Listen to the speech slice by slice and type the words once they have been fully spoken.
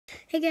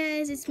Hey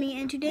guys, it's me,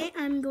 and today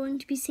I'm going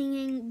to be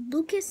singing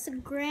Lucas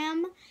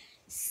Graham,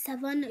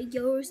 7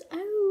 years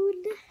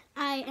old.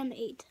 I am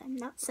 8. I'm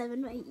not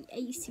 7, but I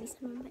used to be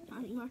 7, but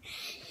not anymore.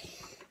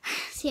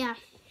 So yeah,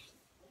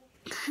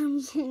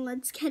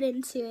 let's get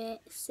into it.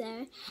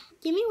 So,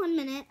 give me 1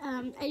 minute.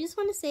 I just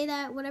want to say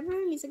that whatever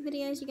music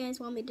videos you guys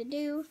want me to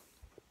do.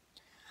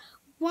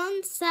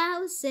 Once I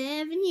was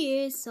 7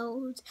 years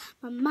old,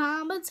 my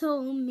mama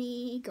told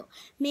me, go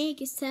make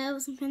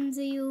yourself some friends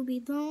or you'll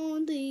be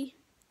lonely.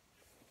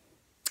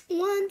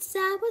 Once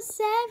I was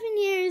 7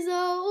 years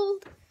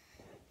old.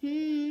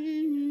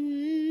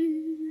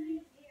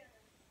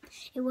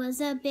 It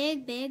was a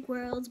big, big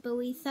world, but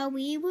we thought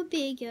we were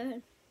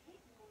bigger.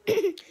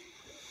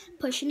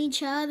 Pushing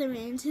each other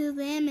into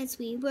limits,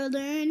 we were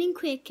learning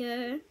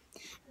quicker.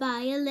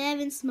 By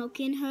 11,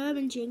 smoking herb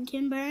and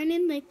drinking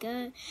burning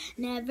liquor.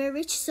 Never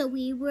rich, so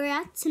we were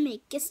out to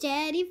make a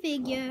steady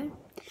figure.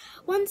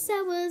 Once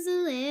I was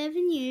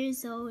 11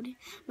 years old,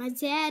 my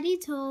daddy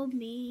told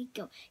me,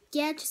 go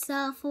get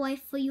yourself a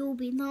wife or you'll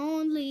be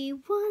lonely.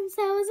 Once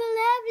I was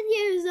 11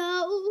 years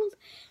old.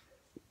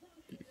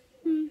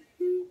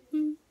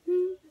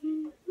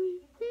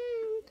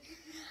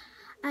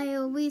 I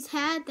always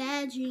had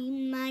that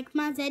dream like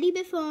my daddy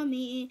before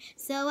me.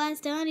 So I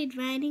started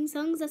writing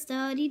songs, I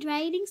started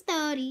writing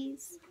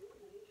stories.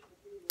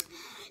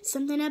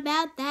 Something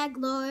about that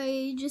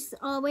glory just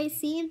always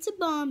seemed to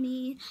bore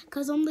me,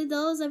 'cause only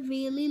those I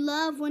really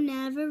love will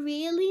never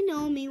really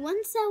know me.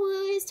 Once I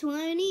was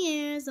 20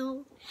 years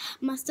old,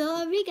 my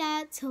story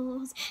got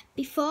told.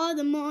 Before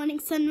the morning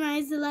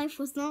sunrise, the life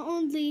was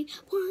lonely.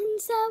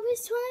 Once I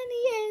was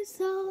 20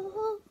 years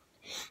old.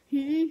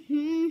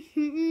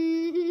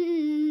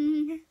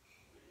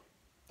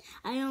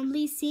 I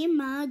only see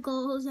my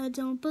goals, I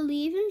don't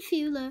believe in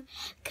failure,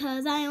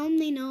 'cause I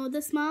only know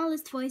the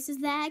smallest voices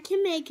that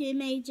can make it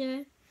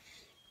major.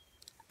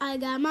 I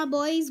got my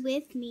boys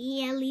with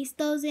me, at least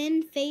those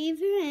in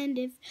favor, and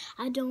if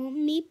I don't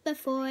meet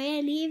before I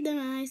leave them,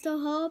 I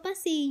still hope I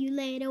see you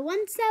later.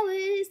 Once I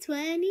was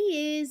 20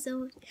 years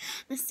old,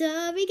 my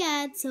story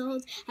got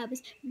told. I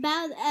was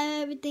about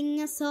everything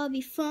I saw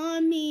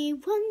before me.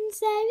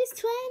 Once I was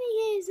 20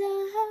 years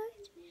old.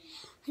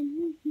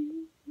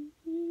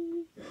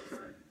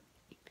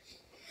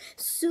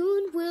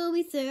 Soon we'll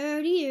be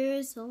 30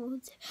 years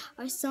old.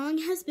 Our song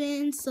has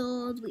been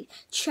sold. We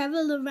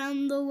travel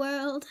around the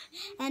world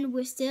and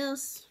we're still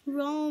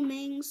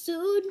roaming.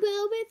 Soon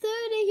we'll be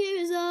 30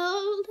 years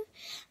old.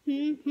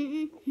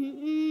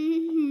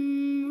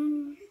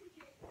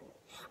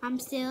 I'm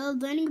still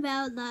learning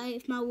about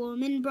life. My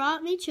woman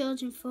brought me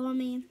children for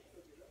me,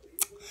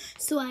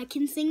 so I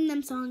can sing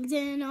them songs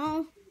and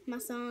all my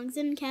songs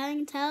and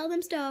can tell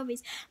them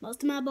stories.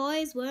 Most of my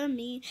boys were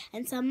me,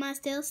 and some are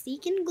still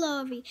seeking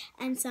glory,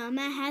 and some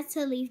I had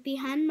to leave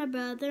behind. My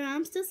brother,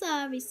 I'm still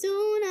sorry.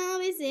 Soon I'll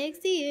be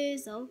 60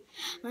 years old.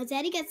 My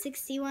daddy got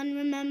 61.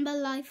 Remember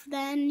life,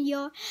 then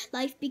your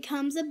life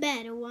becomes a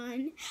better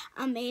one.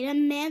 I made a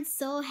man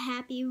so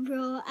happy.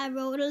 I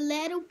wrote a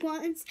letter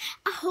once.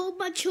 I hope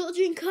my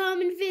children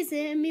come and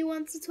visit me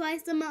once or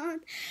twice a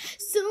month.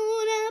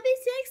 Soon I'll be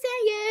 60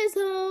 years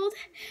old.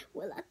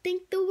 Will I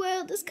think the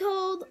world is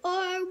cold,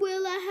 or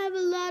will I have a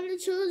lot of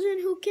children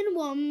who can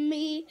warm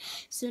me?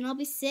 Soon I'll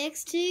be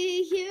 60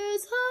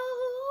 years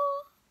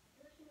old.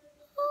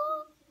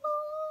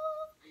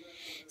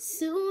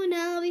 Soon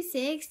I'll be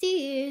 60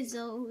 years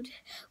old.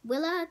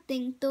 Will I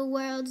think the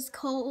world is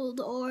cold,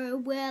 or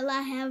will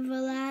I have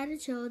a lot of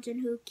children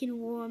who can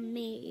warm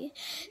me?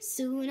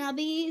 Soon I'll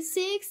be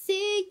 60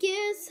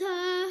 years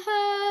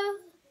old.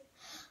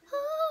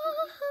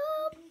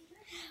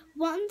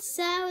 Once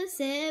I was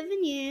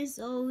 7 years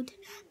old,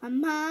 my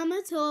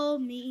mama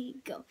told me,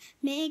 go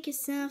make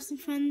yourself some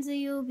friends or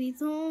you'll be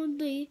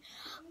lonely.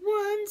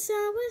 Once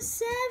I was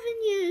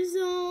 7 years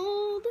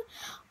old.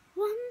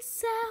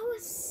 Once I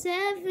was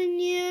 7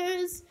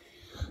 years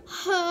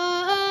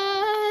old.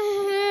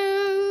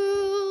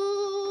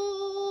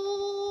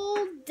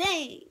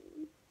 Dang.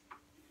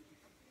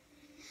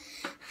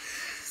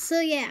 So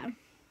yeah,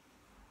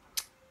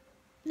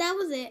 that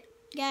was it,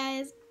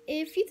 guys.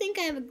 If you think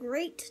I have a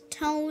great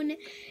tone, give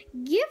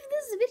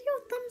this video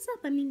a thumbs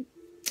up. I mean,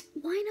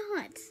 why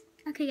not?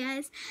 Okay,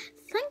 guys.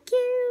 Thank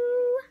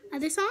you.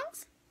 Other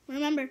songs?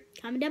 Remember,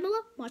 comment down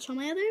below. Watch all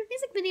my other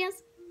music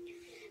videos.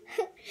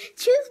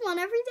 Choose one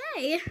every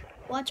day.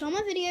 Watch all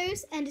my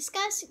videos and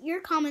discuss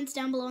your comments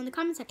down below in the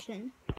comment section.